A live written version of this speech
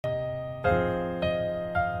Hello,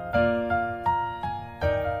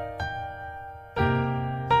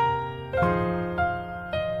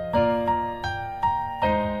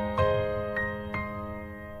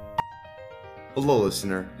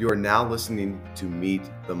 listener. You are now listening to Meet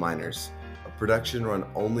the Minors, a production run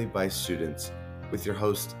only by students, with your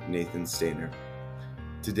host, Nathan Stainer.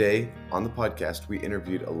 Today, on the podcast, we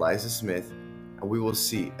interviewed Eliza Smith, and we will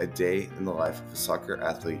see a day in the life of a soccer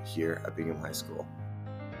athlete here at Bingham High School.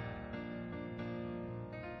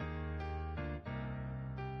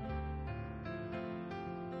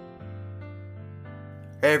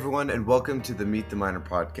 Hey everyone, and welcome to the Meet the Minor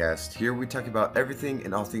podcast. Here we talk about everything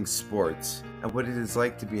and all things sports and what it is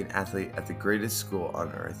like to be an athlete at the greatest school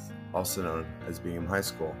on earth, also known as Bingham High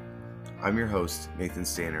School. I'm your host, Nathan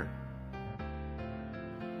Stainer.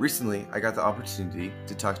 Recently, I got the opportunity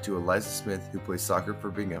to talk to Eliza Smith, who plays soccer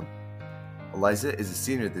for Bingham. Eliza is a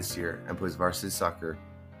senior this year and plays varsity soccer.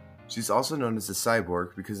 She's also known as the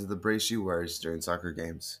Cyborg because of the brace she wears during soccer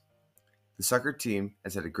games. The soccer team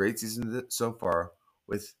has had a great season so far,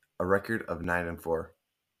 with a record of 9-4.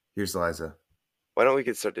 Here's Eliza. Why don't we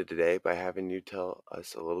get started today by having you tell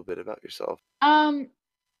us a little bit about yourself?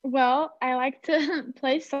 Well, I like to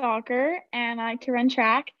play soccer and I like to run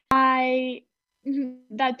track.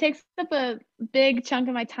 That takes up a big chunk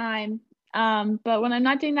of my time. But when I'm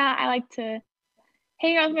not doing that, I like to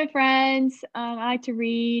hang out with my friends. I like to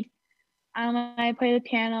read. I play the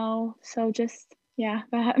piano. So just,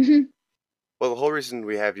 that. Well, the whole reason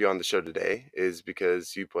we have you on the show today is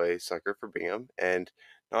because you play soccer for Bingham, and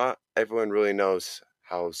not everyone really knows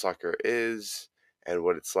how soccer is and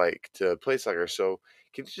what it's like to play soccer. So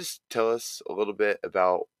can you just tell us a little bit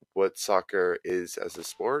about what soccer is as a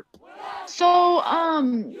sport? So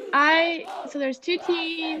there's two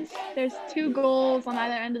teams, there's two goals on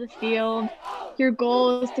either end of the field. Your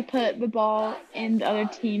goal is to put the ball in the other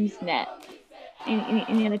team's net, in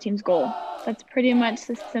the other team's goal. That's pretty much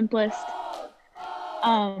the simplest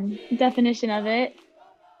definition of it.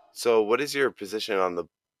 So what is your position on the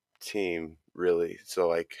team, really?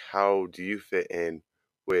 So how do you fit in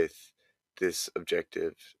with this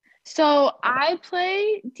objective? So I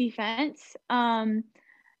play defense.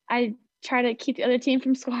 I try to keep the other team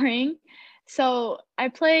from scoring. So I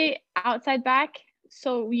play outside back.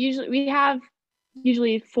 So we have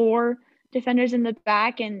usually 4 defenders in the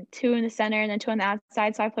back and 2 in the center and then 2 on the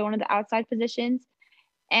outside. So I play one of the outside positions.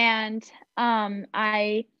 And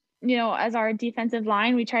as our defensive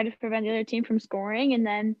line, we try to prevent the other team from scoring, and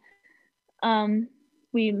then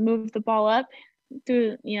we move the ball up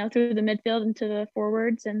through the midfield into the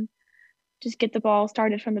forwards and just get the ball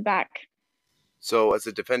started from the back. So as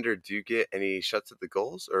a defender, do you get any shots at the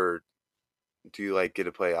goals, or do you get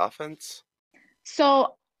to play offense?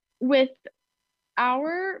 So with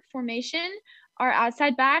our formation, our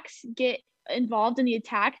outside backs get involved in the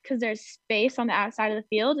attack because there's space on the outside of the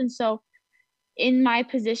field. And so in my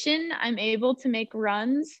position, I'm able to make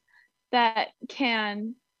runs that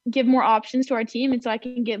can give more options to our team. And so I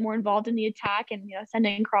can get more involved in the attack and, send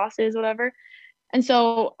in crosses, whatever. And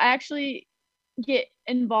so I actually get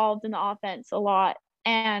involved in the offense a lot.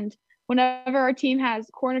 And whenever our team has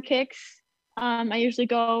corner kicks, I usually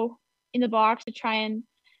go in the box to try and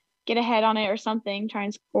get ahead on it or something, try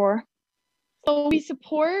and score. So we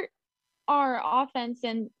support our offense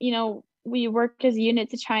and, we work as a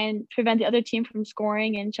unit to try and prevent the other team from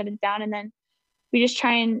scoring and shut it down. And then we just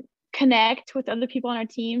try and connect with other people on our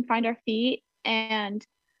team, find our feet, and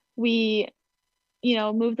we,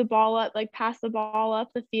 move the ball up, pass the ball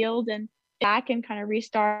up the field and back and kind of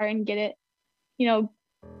restart and get it,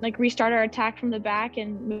 restart our attack from the back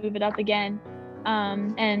and move it up again.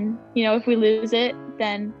 And, if we lose it,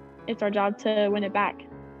 then it's our job to win it back.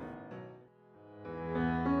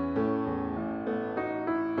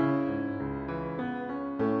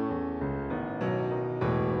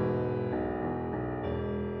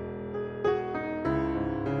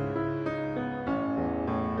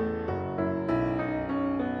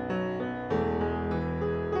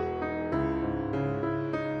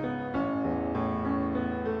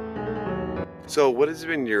 So what has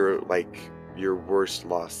been your worst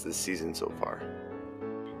loss this season so far?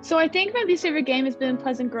 So I think my least favorite game has been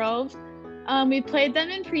Pleasant Grove. We played them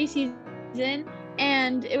in preseason,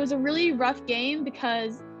 and it was a really rough game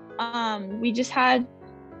because we just had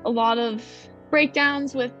a lot of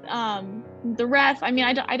breakdowns with the ref. I mean,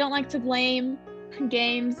 I don't like to blame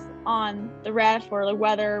games on the ref or the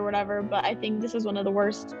weather or whatever, but I think this was one of the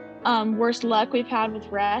worst luck we've had with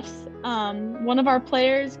refs. One of our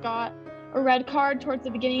players got a red card towards the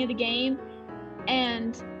beginning of the game,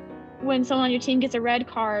 and when someone on your team gets a red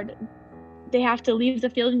card, they have to leave the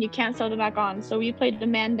field and you can't sub them back on. So we played the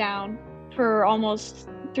man down for almost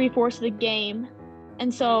 3/4 of the game.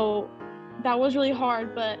 And so that was really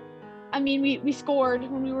hard. But I mean, we scored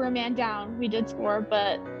when we were a man down. We did score,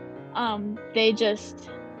 but they just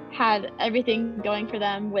had everything going for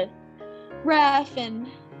them with ref and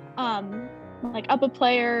like up a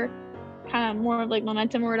player, kind of more of like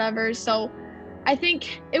momentum or whatever. So I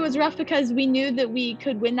think it was rough because we knew that we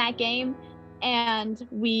could win that game and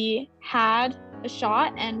we had a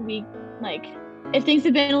shot, and we, like, if things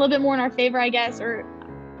had been a little bit more in our favor, I guess, or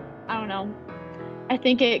I don't know. I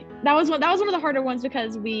think that was one of the harder ones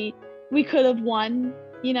because we could have won,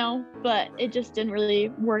 but it just didn't really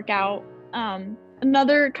work out.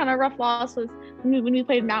 Another kind of rough loss was when we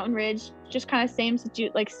played Mountain Ridge, just kind of same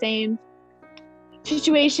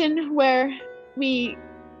situation where we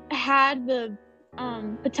had the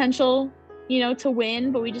potential, to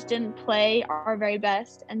win, but we just didn't play our very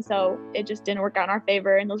best, and so it just didn't work out in our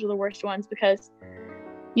favor. And those were the worst ones because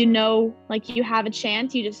like you have a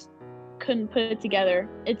chance, you just couldn't put it together.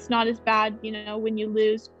 It's not as bad, when you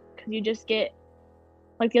lose, because you just get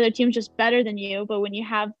like the other team's just better than you, but when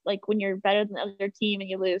you're better than the other team and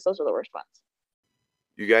you lose, those are the worst ones.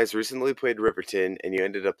 You guys recently played Riverton, and you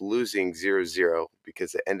ended up losing 0-0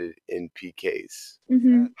 because it ended in PKs.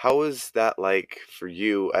 Mm-hmm. How was that like for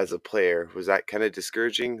you as a player? Was that kind of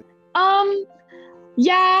discouraging?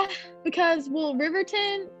 Yeah, because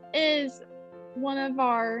Riverton is one of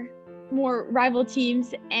our more rival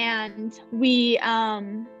teams, and we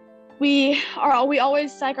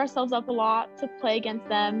always psych ourselves up a lot to play against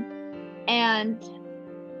them, and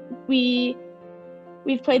we've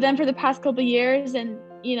played them for the past couple of years, and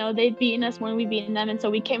they've beaten us when we've beaten them, and so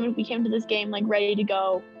we came to this game like ready to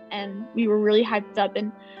go, and we were really hyped up,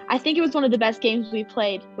 and I think it was one of the best games we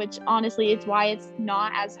played, which honestly it's why it's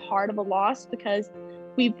not as hard of a loss, because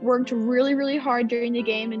we worked really, really hard during the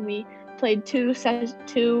game, and we played two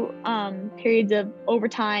periods of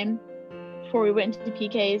overtime before we went into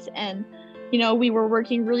PKs, and we were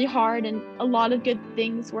working really hard, and a lot of good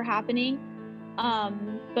things were happening,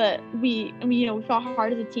 but we fought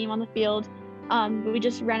hard as a team on the field, but we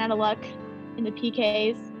just ran out of luck in the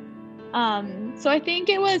PKs. So I think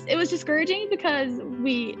it was discouraging because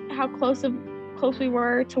how close we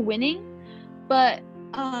were to winning, but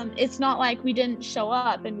it's not like we didn't show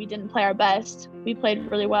up and we didn't play our best. We played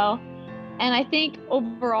really well, and I think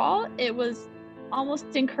overall it was almost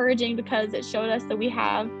encouraging because it showed us that we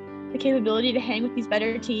have the capability to hang with these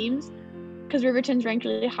better teams, because Riverton's ranked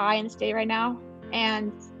really high in the state right now,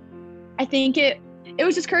 and I think it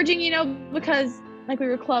was discouraging, because like we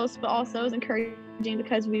were close, but also it was encouraging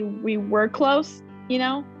because we were close,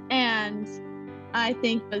 and I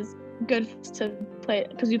think it was good to play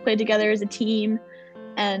because we played together as a team,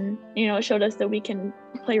 and it showed us that we can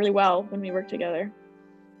play really well when we work together.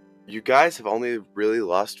 You guys have only really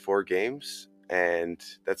lost 4 games, and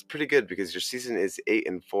that's pretty good because your season is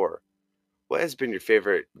 8-4. What has been your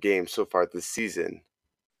favorite game so far this season?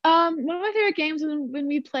 One of my favorite games was when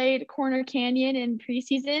we played Corner Canyon in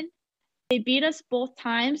preseason. They beat us both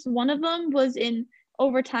times. One of them was in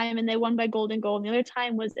overtime and they won by golden goal, and the other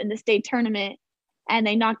time was in the state tournament and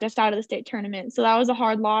they knocked us out of the state tournament. So that was a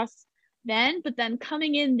hard loss then. But then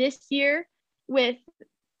coming in this year with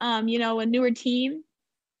a newer team,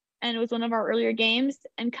 and it was one of our earlier games,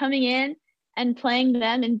 and coming in and playing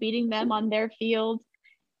them and beating them on their field,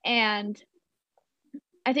 and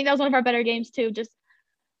I think that was one of our better games too. Just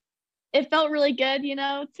it felt really good,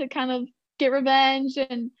 to kind of get revenge,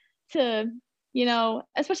 and to,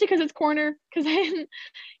 especially because it's Corner, because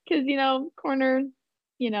Corner,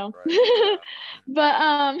 Right. but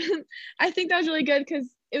I think that was really good because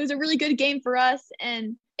it was a really good game for us,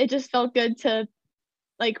 and it just felt good to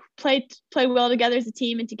like play well together as a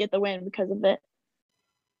team and to get the win because of it.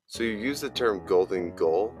 So you use the term golden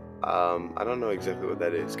goal. I don't know exactly what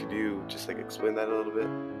that is. Could you just explain that a little bit?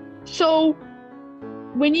 So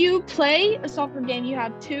when you play a soccer game, you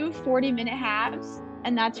have 2 40-minute halves,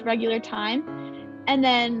 and that's regular time. And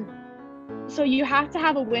then, so you have to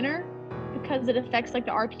have a winner because it affects like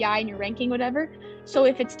the RPI and your ranking, whatever. So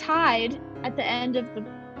if it's tied at the end of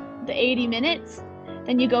the 80 minutes,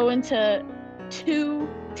 then you go into 2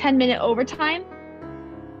 10-minute overtime,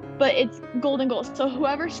 but it's golden goals. So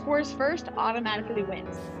whoever scores first automatically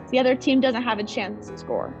wins. The other team doesn't have a chance to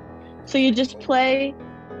score. So you just play.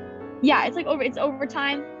 Yeah, it's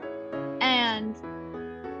overtime, and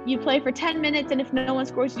you play for 10 minutes, and if no one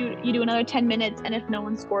scores, you do another 10 minutes, and if no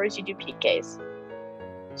one scores, you do PKs.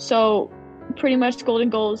 So pretty much golden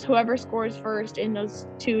goals, whoever scores first in those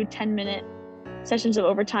 2 10-minute sessions of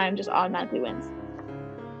overtime just automatically wins.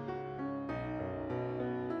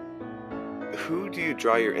 Who do you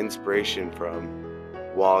draw your inspiration from?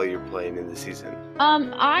 while you're playing in the season?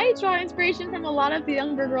 I draw inspiration from a lot of the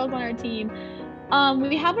younger girls on our team.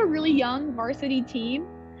 We have a really young varsity team.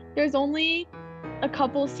 There's only a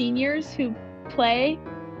couple seniors who play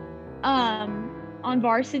on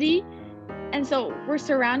varsity, and so we're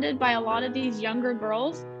surrounded by a lot of these younger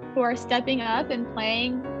girls who are stepping up and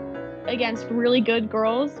playing against really good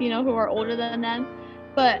girls, who are older than them.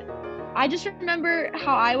 But I just remember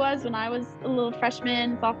how I was when I was a little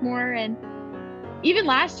freshman, sophomore, and even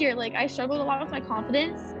last year, like I struggled a lot with my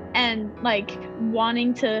confidence and like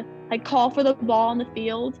wanting to like call for the ball on the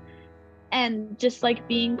field and just like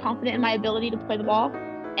being confident in my ability to play the ball.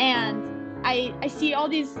 And I see all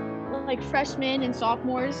these like freshmen and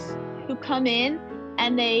sophomores who come in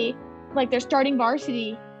and they're starting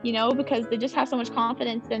varsity, because they just have so much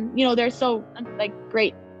confidence and they're so like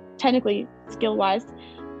great technically skill wise.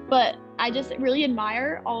 But I just really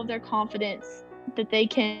admire all of their confidence that they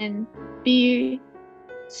can be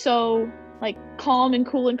so like calm and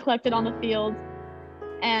cool and collected on the field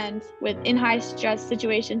and in high stress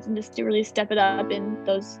situations, and just to really step it up in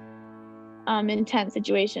those intense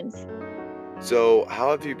situations. So,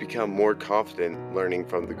 how have you become more confident learning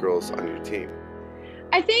from the girls on your team?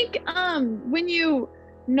 I think when you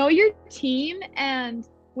know your team and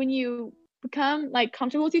when you become like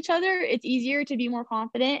comfortable with each other, it's easier to be more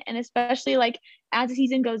confident, and especially like as the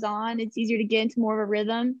season goes on, it's easier to get into more of a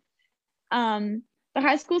rhythm. The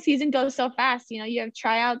high school season goes so fast. You have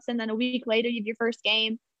tryouts, and then a week later you have your first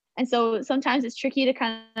game, and so sometimes it's tricky to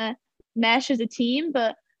kind of mesh as a team.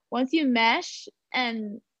 But once you mesh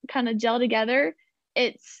and kind of gel together,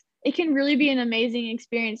 it can really be an amazing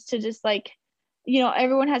experience to just like,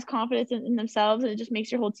 everyone has confidence in themselves, and it just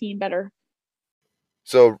makes your whole team better.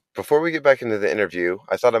 So, before we get back into the interview,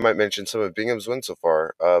 I thought I might mention some of Bingham's wins so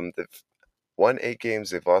far. They've won 8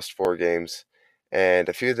 games, they've lost 4 games, and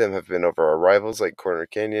a few of them have been over our rivals like Corner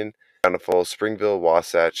Canyon, Bountiful, Springville,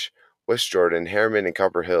 Wasatch, West Jordan, Harriman, and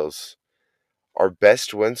Copper Hills. Our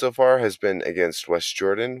best win so far has been against West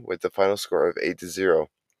Jordan with the final score of 8-0.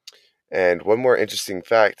 And one more interesting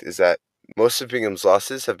fact is that most of Bingham's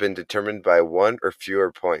losses have been determined by 1 or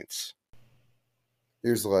fewer points.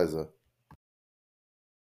 Here's Eliza.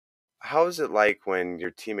 How is it like when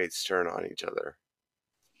your teammates turn on each other?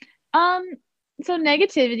 Um, so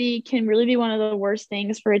negativity can really be one of the worst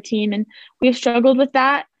things for a team, and we've struggled with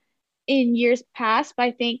that in years past. But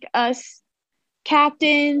I think us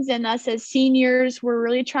captains and us as seniors, we're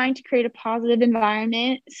really trying to create a positive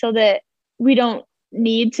environment so that we don't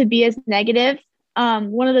need to be as negative.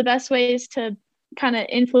 One of the best ways to kind of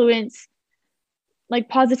influence like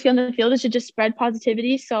positivity on the field is to just spread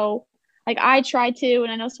positivity. So like I try to,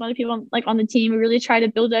 and I know some other people like on the team, we really try to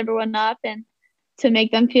build everyone up and to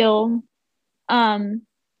make them feel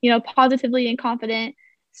positively and confident,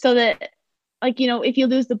 so that like, if you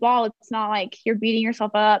lose the ball, it's not like you're beating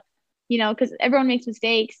yourself up, because everyone makes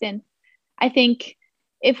mistakes. And I think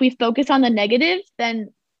if we focus on the negative,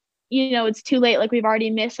 then, it's too late. Like we've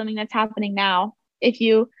already missed something that's happening now. If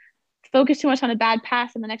you focus too much on a bad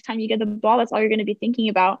pass and the next time you get the ball, that's all you're going to be thinking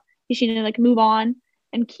about. You should like move on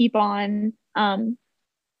and keep on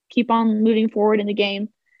moving forward in the game.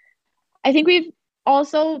 I think we've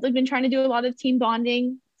also like been trying to do a lot of team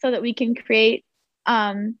bonding so that we can create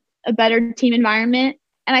a better team environment.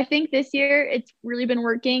 And I think this year it's really been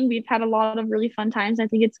working. We've had a lot of really fun times. I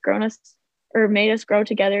think it's grown us or made us grow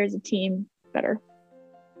together as a team better.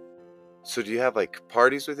 So do you have like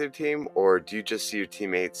parties with your team, or do you just see your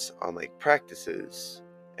teammates on like practices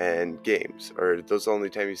and games? Or are those the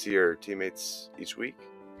only time you see your teammates each week?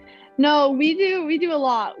 No, we do a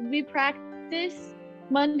lot. We practice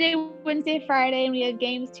Monday, Wednesday, Friday, and we have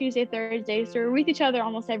games Tuesday, Thursday. So we're with each other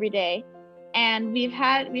almost every day. And we've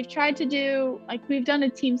tried to do like, we've done a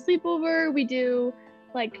team sleepover. We do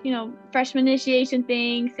like, freshman initiation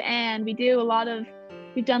things, and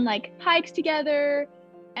we've done like hikes together.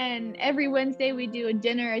 And every Wednesday we do a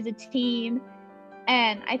dinner as a team.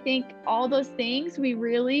 And I think all those things have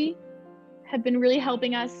been really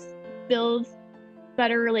helping us build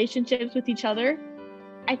better relationships with each other.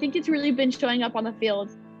 I think it's really been showing up on the field,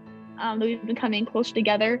 that we've been coming closer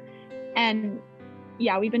together. And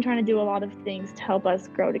yeah, we've been trying to do a lot of things to help us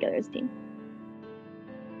grow together as a team.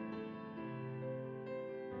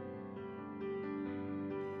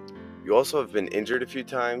 You also have been injured a few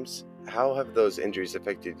times. How have those injuries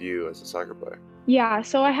affected you as a soccer player? Yeah,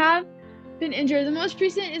 so I have been injured. The most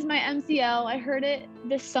recent is my MCL. I hurt it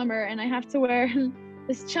this summer, and I have to wear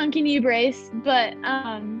this chunky knee brace. But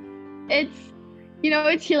it's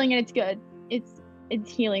it's healing and it's good. It's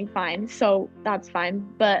healing fine, so that's fine.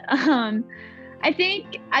 But I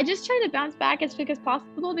think I just try to bounce back as quick as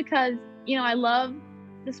possible because I love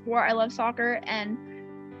the sport. I love soccer, and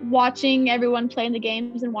watching everyone play in the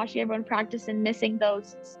games and watching everyone practice and missing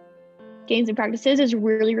those games and practices is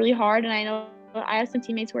really, really hard. And I know I have some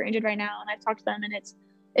teammates who are injured right now, and I've talked to them, and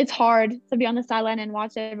it's hard to be on the sideline and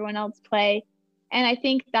watch everyone else play. And I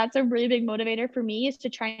think that's a really big motivator for me, is to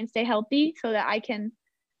try and stay healthy so that I can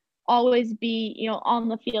always be, on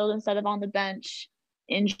the field instead of on the bench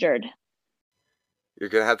injured. You're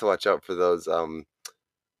gonna have to watch out for those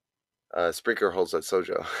sprinkler holes at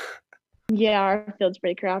Sojo. Yeah, our field's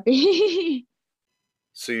pretty crappy.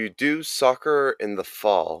 So you do soccer in the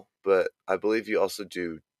fall, but I believe you also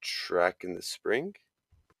do track in the spring?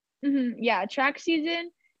 Yeah, track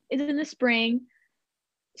season is in the spring.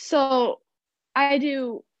 So I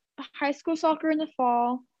do high school soccer in the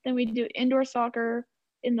fall, then we do indoor soccer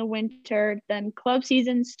in the winter, then club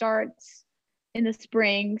season starts in the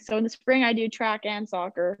spring. So in the spring I do track and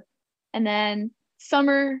soccer. And then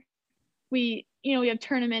summer we have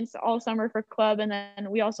tournaments all summer for club, and then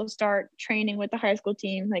we also start training with the high school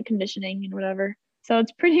team, like conditioning and whatever. So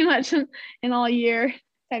it's pretty much an all year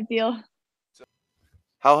type deal.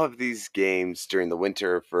 How have these games during the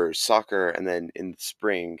winter for soccer and then in the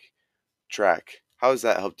spring track, how has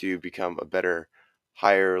that helped you become a better,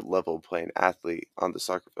 higher level playing athlete on the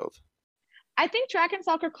soccer field? I think track and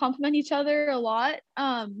soccer complement each other a lot.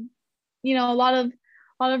 A lot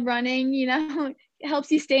of running, it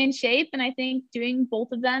helps you stay in shape, and I think doing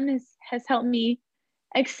both of them has helped me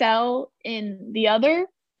excel in the other.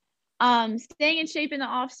 Staying in shape in the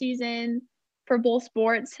off season for both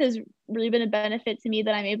sports has really been a benefit to me,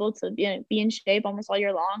 that I'm able to be in shape almost all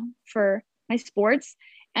year long for my sports.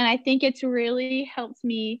 And I think it's really helped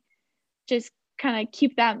me just kind of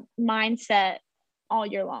keep that mindset all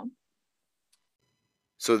year long.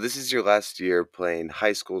 So this is your last year playing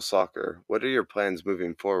high school soccer. What are your plans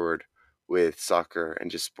moving forward with soccer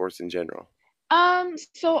and just sports in general?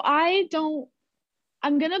 So I'm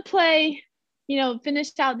gonna play,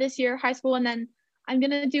 finish out this year high school, and then I'm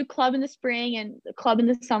gonna do club in the spring and club in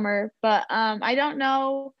the summer. But I don't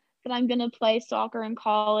know that I'm gonna play soccer in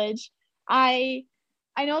college. I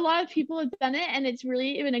know a lot of people have done it, and it's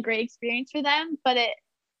really been a great experience for them. But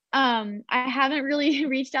I haven't really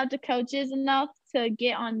reached out to coaches enough to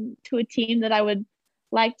get on to a team that I would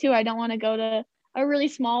like to. I don't want to go to a really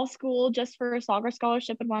small school just for a soccer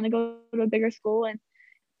scholarship. I'd want to go to a bigger school, and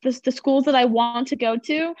the schools that I want to go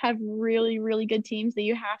to have really, really good teams that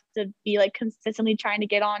you have to be like consistently trying to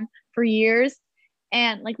get on for years,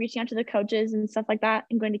 and like reaching out to the coaches and stuff like that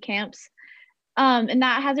and going to camps. And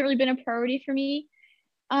that hasn't really been a priority for me.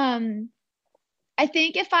 I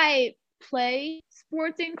think if I play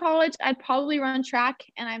sports in college, I'd probably run track,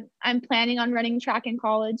 and I'm planning on running track in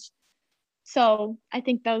college. So I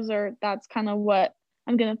think that's kind of what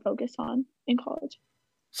I'm gonna focus on in college.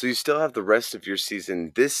 So you still have the rest of your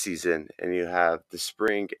season this season, and you have the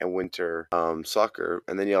spring and winter soccer,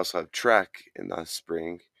 and then you also have track in the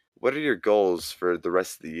spring. What are your goals for the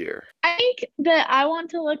rest of the year? I think that I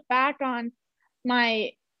want to look back on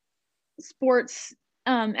my sports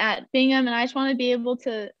at Bingham, and I just want to be able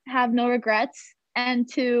to have no regrets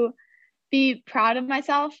and to be proud of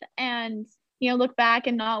myself, and look back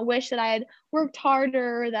and not wish that I had worked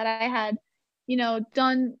harder, or that I had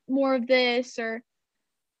done more of this or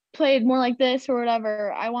played more like this or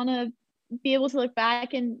whatever. I want to be able to look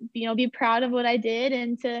back and be proud of what I did,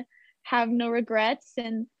 and to have no regrets.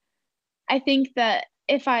 And I think that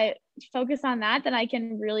if I focus on that, then I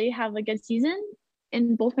can really have a good season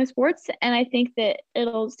in both my sports, and I think that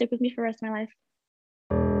it'll stick with me for the rest of my life.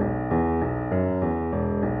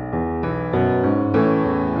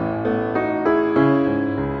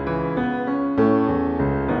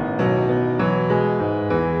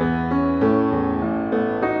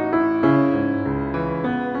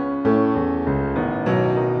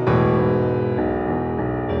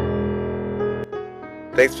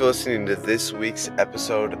 Thanks for listening to this week's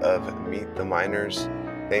episode of Meet the Minors.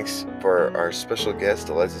 Thanks for our special guest,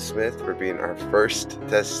 Eliza Smith, for being our first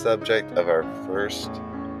test subject of our first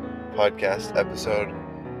podcast episode.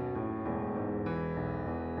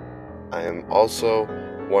 I am also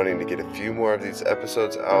wanting to get a few more of these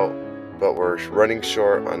episodes out, but we're running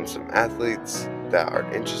short on some athletes that are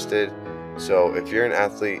interested. So if you're an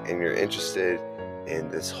athlete and you're interested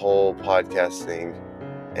in this whole podcast thing,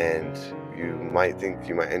 and you might think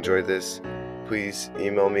you might enjoy this, please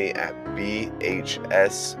email me at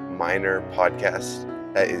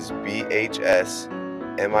bhsminorpodcast. That is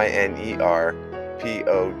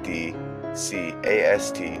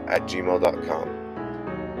bhsminorpodcast@gmail.com.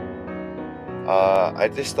 I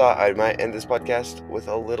just thought I might end this podcast with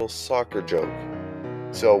a little soccer joke.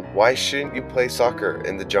 So why shouldn't you play soccer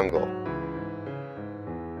in the jungle?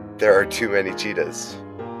 there are too many cheetahs.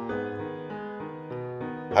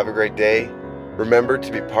 Have a great day. Remember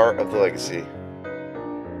to be part of the legacy.